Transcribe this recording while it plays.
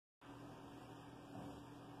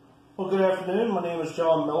Well, good afternoon. My name is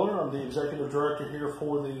John Miller. I'm the Executive Director here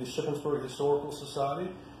for the Shippensburg Historical Society.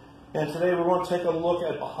 And today we're going to take a look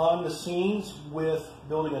at behind the scenes with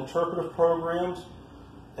building interpretive programs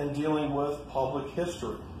and dealing with public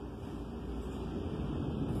history.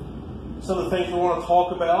 Some of the things we want to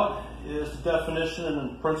talk about is the definition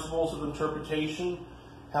and principles of interpretation,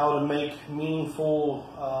 how to make meaningful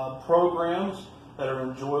programs that are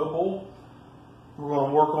enjoyable. We're going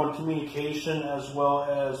to work on communication as well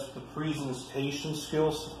as the presentation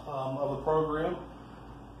skills of the program,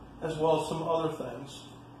 as well as some other things.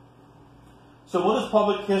 So what is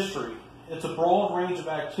public history? It's a broad range of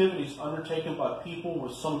activities undertaken by people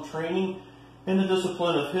with some training in the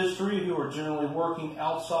discipline of history who are generally working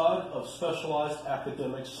outside of specialized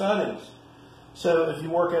academic settings. So if you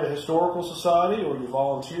work at a historical society, or you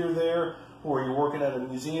volunteer there, or you're working at a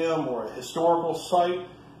museum or a historical site,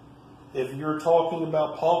 if you're talking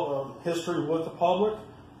about history with the public,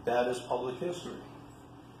 that is public history.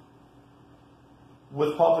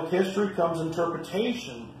 With public history comes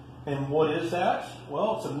interpretation. And what is that?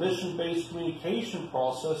 Well, it's a mission-based communication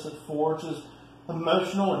process that forges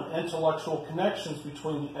emotional and intellectual connections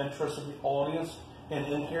between the interests of the audience and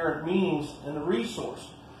inherent meanings in the resource.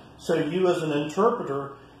 So you as an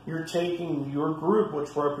interpreter, you're taking your group,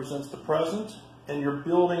 which represents the present, and you're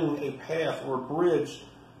building a path or a bridge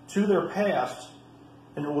to their past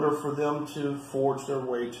in order for them to forge their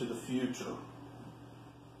way to the future.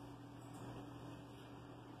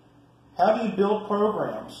 How do you build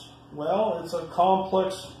programs? Well, it's a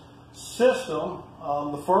complex system,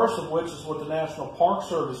 the first of which is what the National Park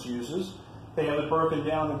Service uses. They have it broken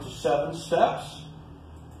down into 7 steps,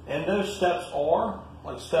 and those steps are,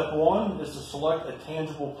 like step 1 is to select a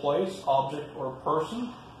tangible place, object, or person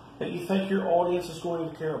that you think your audience is going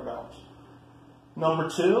to care about. Number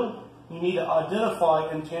 2, you need to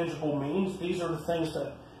identify intangible means. These are the things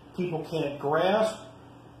that people can't grasp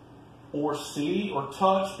or see or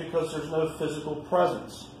touch because there's no physical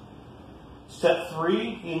presence. Step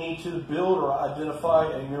 3, you need to build or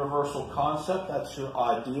identify a universal concept. That's your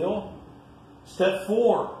ideal. Step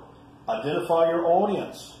 4, identify your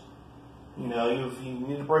audience. You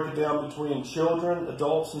need to break it down between children,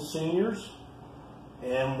 adults, and seniors.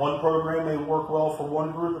 And one program may work well for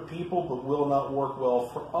one group of people, but will not work well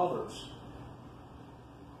for others.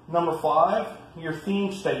 Number 5, your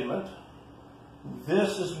theme statement.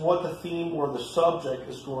 This is what the theme or the subject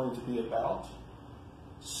is going to be about.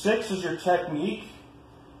 6 is your technique.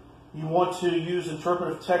 You want to use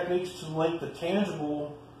interpretive techniques to link the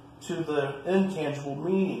tangible to the intangible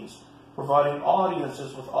meanings, providing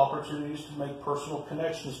audiences with opportunities to make personal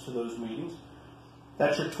connections to those meanings.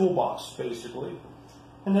 That's your toolbox, basically.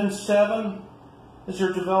 And then 7 is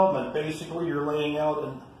your development. Basically, you're laying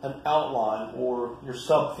out an outline or your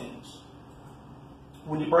sub-themes.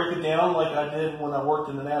 When you break it down, like I did when I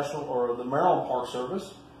worked in the National or the Maryland Park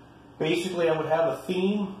Service, basically I would have a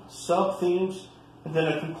theme, sub-themes, and then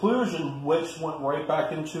a conclusion which went right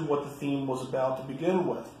back into what the theme was about to begin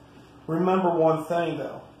with. Remember one thing,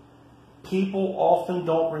 though. People often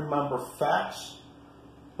don't remember facts,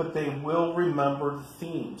 but they will remember the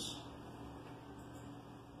themes.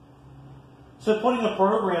 So putting a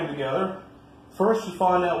program together, first you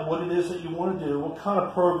find out what it is that you want to do, what kind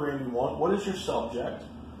of program you want, what is your subject.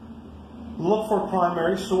 Look for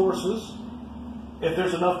primary sources. If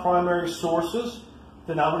there's enough primary sources,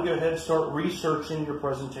 then I would go ahead and start researching your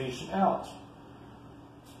presentation out.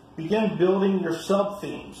 Begin building your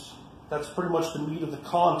sub-themes. That's pretty much the meat of the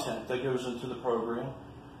content that goes into the program.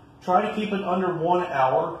 Try to keep it under 1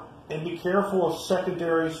 hour and be careful of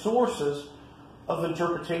secondary sources of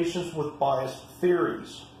interpretations with biased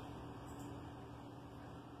theories.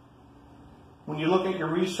 When you look at your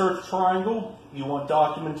research triangle, you want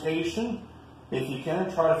documentation. If you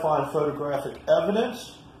can, try to find photographic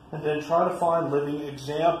evidence, and then try to find living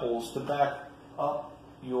examples to back up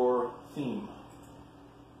your theme.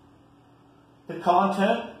 The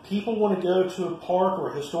content, people want to go to a park or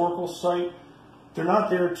a historical site. They're not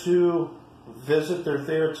there to visit, they're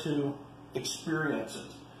there to experience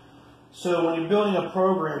it. So when you're building a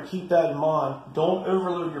program, keep that in mind. Don't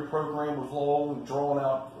overload your program with long,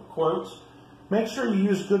 drawn-out quotes. Make sure you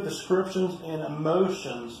use good descriptions and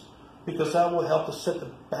emotions, because that will help to set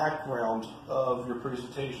the background of your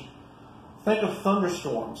presentation. Think of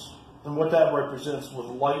thunderstorms and what that represents with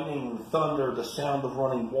lightning and thunder, the sound of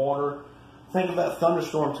running water. Think of that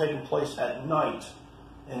thunderstorm taking place at night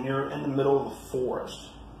and you're in the middle of a forest,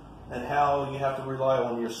 and how you have to rely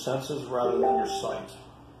on your senses rather than your sight.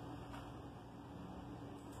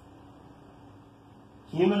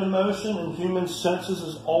 Human emotion and human senses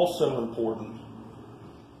is also important.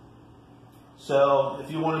 So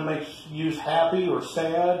if you want to use happy or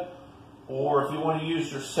sad, or if you want to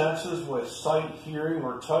use your senses with sight, hearing,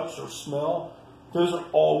 or touch, or smell, those are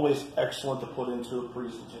always excellent to put into a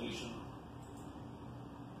presentation.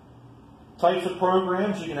 Types of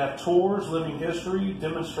programs, you can have tours, living history,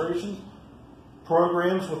 demonstrations,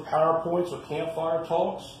 programs with PowerPoints or campfire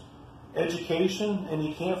talks, education, and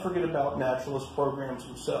you can't forget about naturalist programs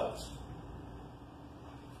themselves.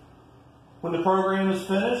 When the program is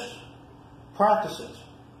finished, practice it.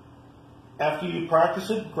 After you practice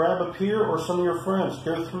it, grab a peer or some of your friends,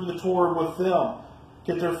 go through the tour with them,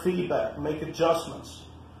 get their feedback, make adjustments.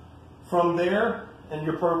 From there, and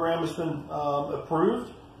your program has been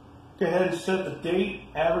approved, go ahead and set the date,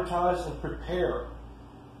 advertise, and prepare.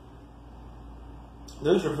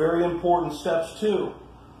 Those are very important steps too.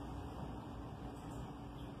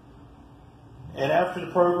 And after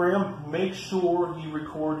the program, make sure you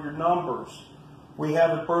record your numbers. We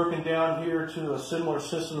have it broken down here to a similar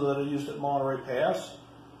system that I used at Monterey Pass.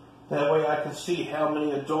 That way I can see how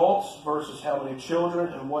many adults versus how many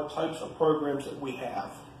children and what types of programs that we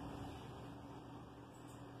have.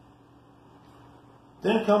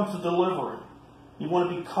 Then comes the delivery. You want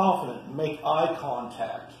to be confident, make eye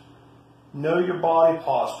contact. Know your body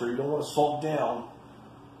posture. You don't want to sulk down.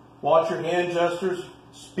 Watch your hand gestures.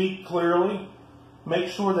 Speak clearly. Make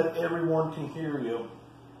sure that everyone can hear you.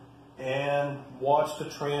 And watch the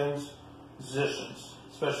transitions,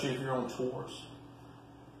 especially if you're on tours.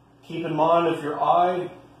 Keep in mind if your eye,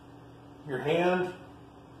 your hand,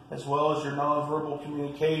 as well as your nonverbal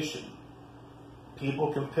communication.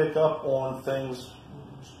 People can pick up on things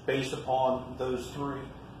based upon those three.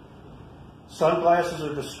 Sunglasses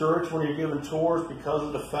are discouraged when you're giving tours because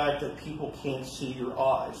of the fact that people can't see your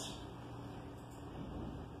eyes.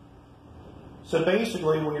 So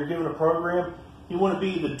basically, when you're giving a program, you want to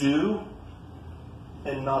be the do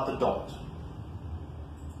and not the don't.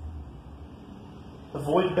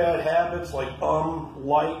 Avoid bad habits like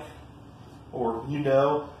like, or you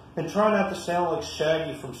know, and try not to sound like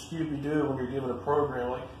Shaggy from Scooby-Doo when you're giving a program.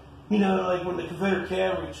 Like, you know, like when the Confederate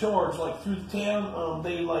cavalry charged like through the town,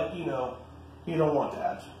 they like, you know, you don't want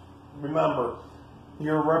that. Remember,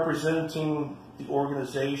 you're representing the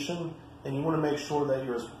organization and you want to make sure that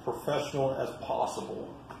you're as professional as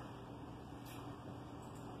possible.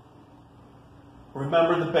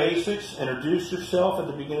 Remember the basics. Introduce yourself at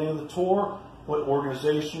the beginning of the tour, what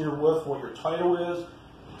organization you're with, what your title is.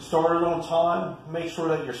 Start it on time. Make sure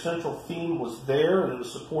that your central theme was there and it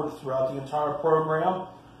was supported throughout the entire program.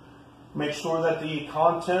 Make sure that the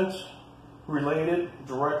content related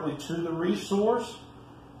directly to the resource.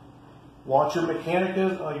 Watch your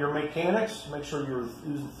mechanics. Make sure you're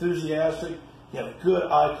enthusiastic. You have good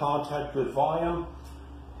eye contact, good volume.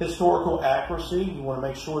 Historical accuracy. You want to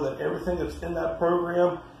make sure that everything that's in that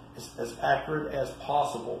program is as accurate as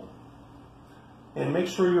possible. And make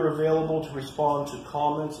sure you're available to respond to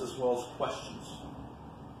comments as well as questions.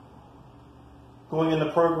 Going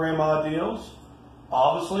into program ideals,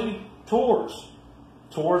 obviously, tours.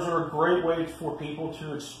 Tours are a great way for people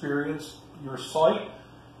to experience your site.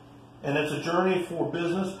 And it's a journey for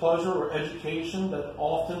business, pleasure, or education that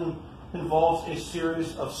often involves a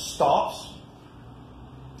series of stops.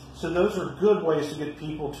 So those are good ways to get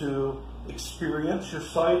people to experience your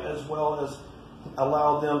site as well as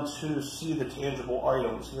allow them to see the tangible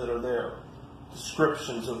items that are there.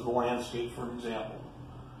 Descriptions of the landscape, for example.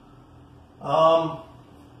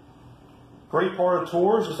 Great part of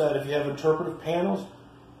tours is that if you have interpretive panels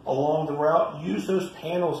along the route, use those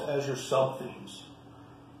panels as your sub-themes.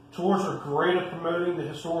 Tours are great at promoting the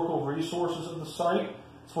historical resources of the site.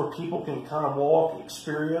 It's where people can kind of walk,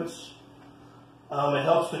 experience. It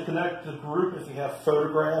helps to connect the group if you have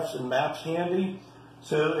photographs and maps handy.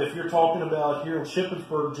 So if you're talking about here in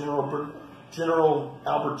Shippensburg, General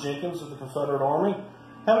Albert Jenkins of the Confederate Army,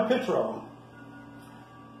 have a picture of him.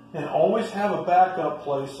 And always have a backup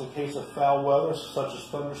place in case of foul weather, such as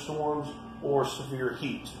thunderstorms or severe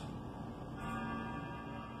heat.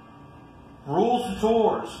 Rules to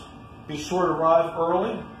tours. Be sure to arrive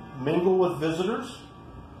early, mingle with visitors,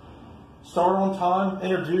 start on time,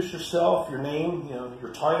 introduce yourself, your name,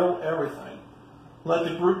 your title, everything. Let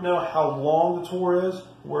the group know how long the tour is,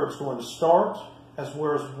 where it's going to start, as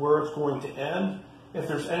well as where it's going to end. If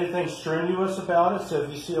there's anything strenuous about it, so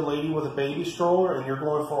if you see a lady with a baby stroller and you're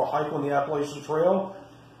going for a hike on the Appalachian Trail,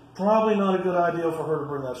 probably not a good idea for her to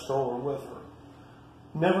bring that stroller with her.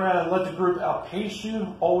 Never let the group outpace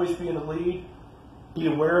you. Always be in the lead. Be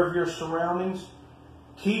aware of your surroundings.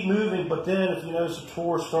 Keep moving, but then if you notice the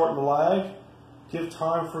tour is starting to lag, give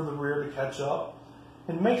time for the rear to catch up.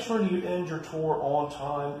 And make sure that you end your tour on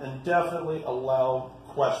time and definitely allow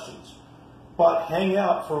questions. but hang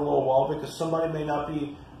out for a little while because somebody may not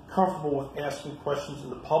be comfortable with asking questions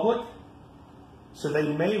in the public. So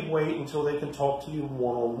they may wait until they can talk to you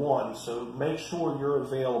one-on-one. So make sure you're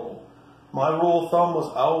available. My rule of thumb was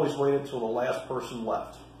I always waited until the last person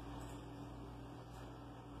left.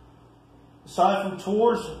 Aside from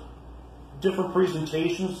tours, different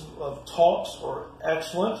presentations of talks are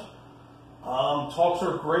excellent. Talks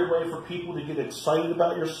are a great way for people to get excited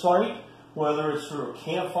about your site, whether it's through a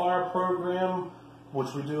campfire program,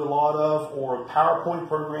 which we do a lot of, or PowerPoint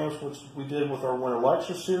programs, which we did with our winter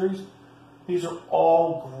lecture series. These are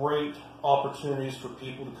all great opportunities for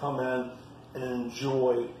people to come in and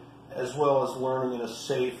enjoy, as well as learning in a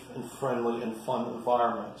safe and friendly and fun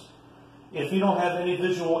environment. If you don't have any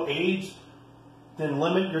visual aids, then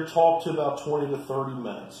limit your talk to about 20 to 30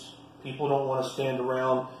 minutes. People don't want to stand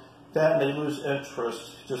around that and they lose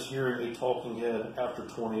interest just hearing a talking head after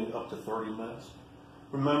 20 up to 30 minutes.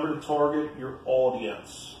 Remember to target your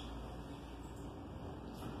audience.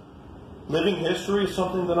 Living history is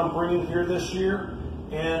something that I'm bringing here this year,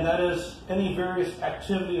 and that is any various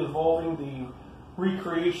activity involving the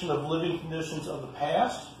recreation of living conditions of the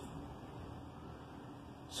past.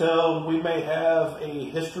 So we may have a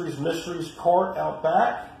History's Mysteries cart out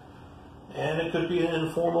back, and it could be an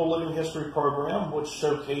informal living history program which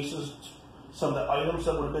showcases some of the items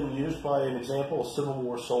that would have been used by an example, a Civil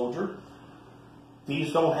War soldier.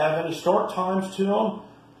 These don't have any start times to them,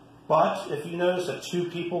 but if you notice that 2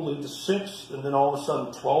 people lead to 6, and then all of a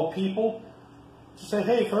sudden 12 people, just say,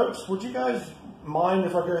 hey folks, would you guys mind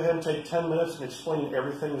if I go ahead and take 10 minutes and explain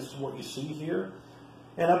everything as to what you see here?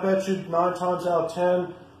 And I bet you 9 times out of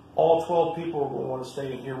 10, all 12 people are going to want to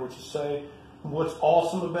stay and hear what you say. What's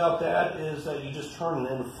awesome about that is that you just turn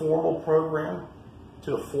an informal program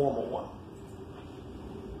to a formal one.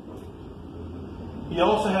 You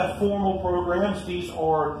also have formal programs. These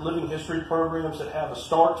are living history programs that have a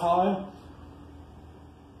start time.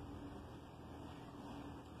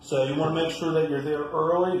 So you want to make sure that you're there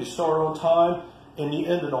early, you start on time, and you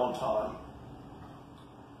end it on time.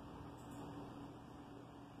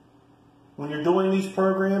 When you're doing these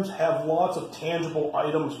programs, have lots of tangible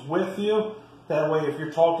items with you. That way, if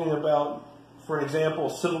you're talking about, for example,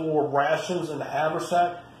 Civil War rations in the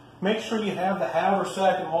haversack, make sure you have the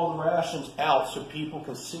haversack and all the rations out so people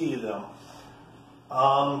can see them.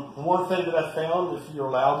 One thing that I found, if you're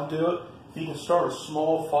allowed to do it, if you can start a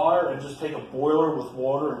small fire and just take a boiler with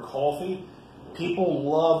water and coffee, people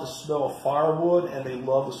love the smell of firewood and they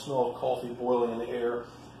love the smell of coffee boiling in the air.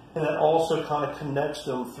 And that also kind of connects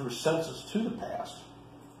them through senses to the past.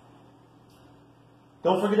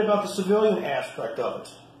 Don't forget about the civilian aspect of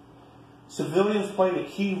it. Civilians played a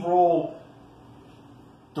key role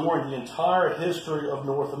during the entire history of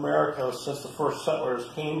North America since the first settlers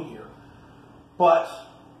came here. But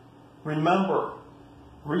remember,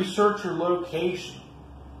 research your location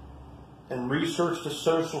and research the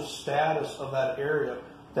social status of that area.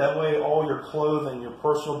 That way all your clothing, your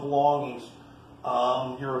personal belongings,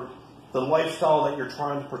 the lifestyle that you're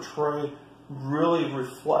trying to portray really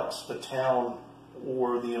reflects the town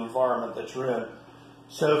or the environment that you're in.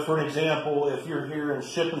 So for an example, if you're here in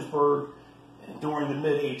Shippensburg during the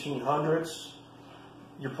mid-1800s,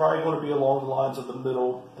 you're probably going to be along the lines of the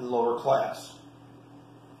middle and lower class.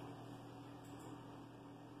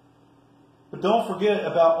 But don't forget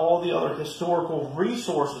about all the other historical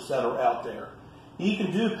resources that are out there. You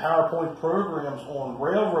can do PowerPoint programs on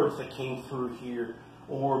railroads that came through here,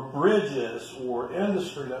 or bridges, or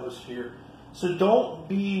industry that was here. So don't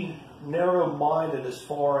be narrow-minded as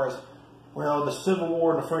far as, well, the Civil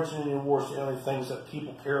War and the French and Indian War is the only things that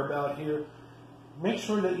people care about here. Make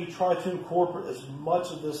sure that you try to incorporate as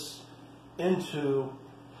much of this into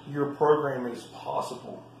your programming as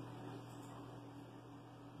possible.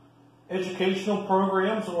 Educational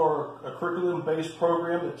programs are a curriculum-based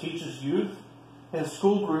program that teaches youth and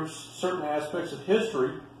school groups certain aspects of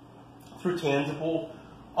history through tangible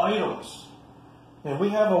items. And we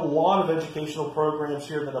have a lot of educational programs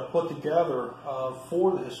here that I put together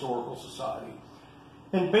for the Historical Society.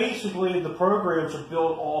 And basically the programs are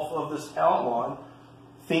built off of this outline.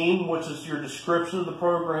 Theme, which is your description of the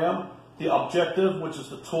program. The objective, which is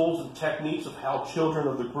the tools and techniques of how children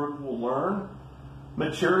of the group will learn.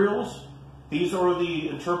 Materials, these are the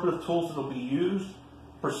interpretive tools that will be used.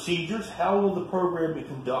 Procedures, how will the program be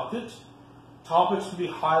conducted? Topics to be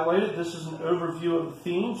highlighted. This is an overview of the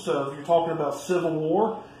theme. So if you're talking about Civil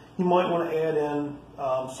War, you might want to add in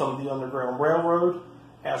some of the Underground Railroad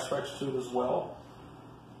aspects to it as well.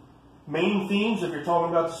 Main themes, if you're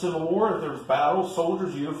talking about the Civil War, if there's battles,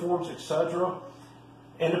 soldiers, uniforms, etc.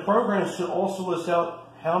 And the program should also list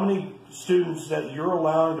out how many students that you're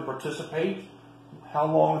allowing to participate, how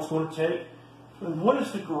long it's going to take, and what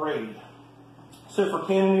is the grade. So for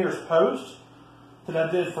Cannoneers Post, that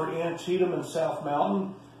I did for Antietam and South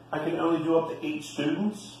Mountain, I can only do up to 8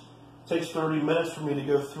 students. It takes 30 minutes for me to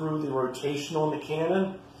go through the rotation on the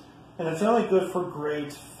cannon, and it's only good for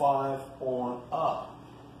grades 5 on up.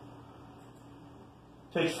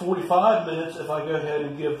 It takes 45 minutes if I go ahead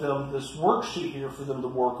and give them this worksheet here for them to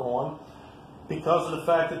work on, because of the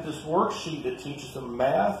fact that this worksheet, it teaches them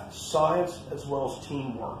math, science, as well as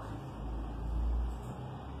teamwork.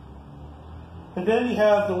 And then you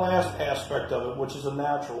have the last aspect of it, which is a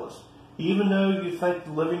naturalist. Even though you think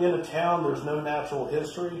living in a town there's no natural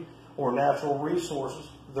history or natural resources,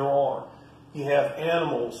 there are. You have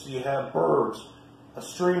animals, you have birds, a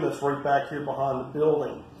stream that's right back here behind the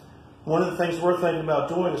building. One of the things we're thinking about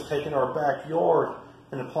doing is taking our backyard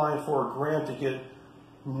and applying for a grant to get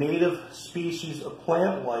native species of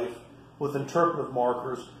plant life with interpretive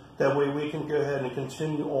markers. That way we can go ahead and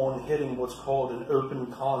continue on hitting what's called an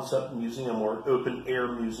open concept museum or an open air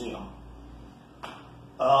museum.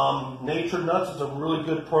 Nature Nuts is a really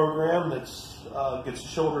good program that gets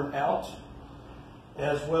children out,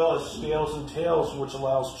 as well as Scales and Tails, which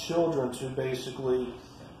allows children to basically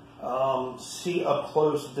see up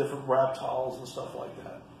close different reptiles and stuff like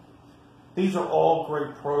that. These are all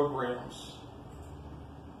great programs.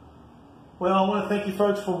 Well, I want to thank you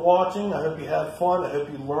folks for watching. I hope you had fun. I hope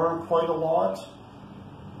you learned quite a lot.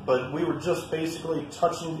 But we were just basically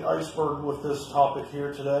touching the iceberg with this topic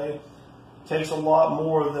here today. It takes a lot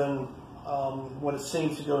more than what it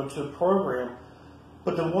seems to go into a program.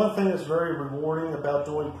 But the one thing that's very rewarding about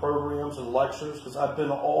doing programs and lectures, because I've been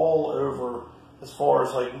all over as far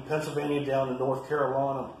as like in Pennsylvania down to North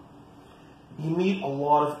Carolina, you meet a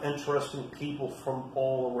lot of interesting people from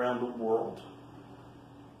all around the world.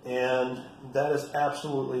 And that is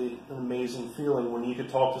absolutely an amazing feeling when you can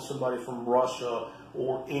talk to somebody from Russia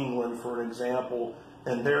or England, for an example,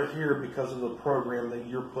 and they're here because of the program that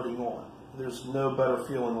you're putting on. There's no better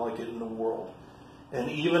feeling like it in the world. And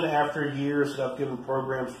even after years that I've given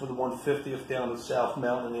programs for the 150th down in South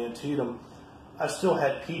Mountain and Antietam, I still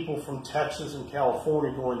had people from Texas and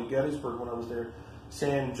California going to Gettysburg when I was there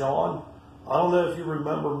saying, John, I don't know if you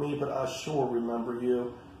remember me, but I sure remember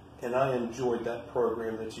you. And I enjoyed that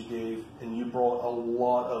program that you gave, and you brought a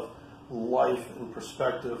lot of life and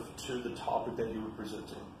perspective to the topic that you were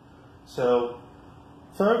presenting. So,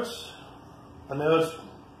 folks, I know it's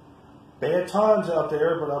bad times out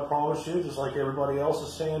there, but I promise you, just like everybody else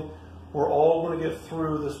is saying, we're all going to get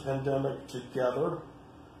through this pandemic together.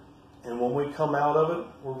 And when we come out of it,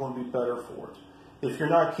 we're going to be better for it. If you're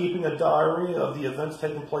not keeping a diary of the events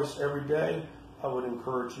taking place every day, I would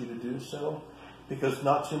encourage you to do so, because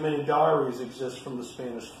not too many diaries exist from the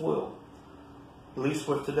Spanish flu. At least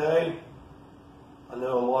with today, I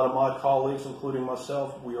know a lot of my colleagues, including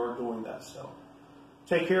myself, we are doing that. So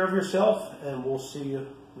take care of yourself, and we'll see you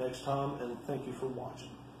next time, and thank you for watching.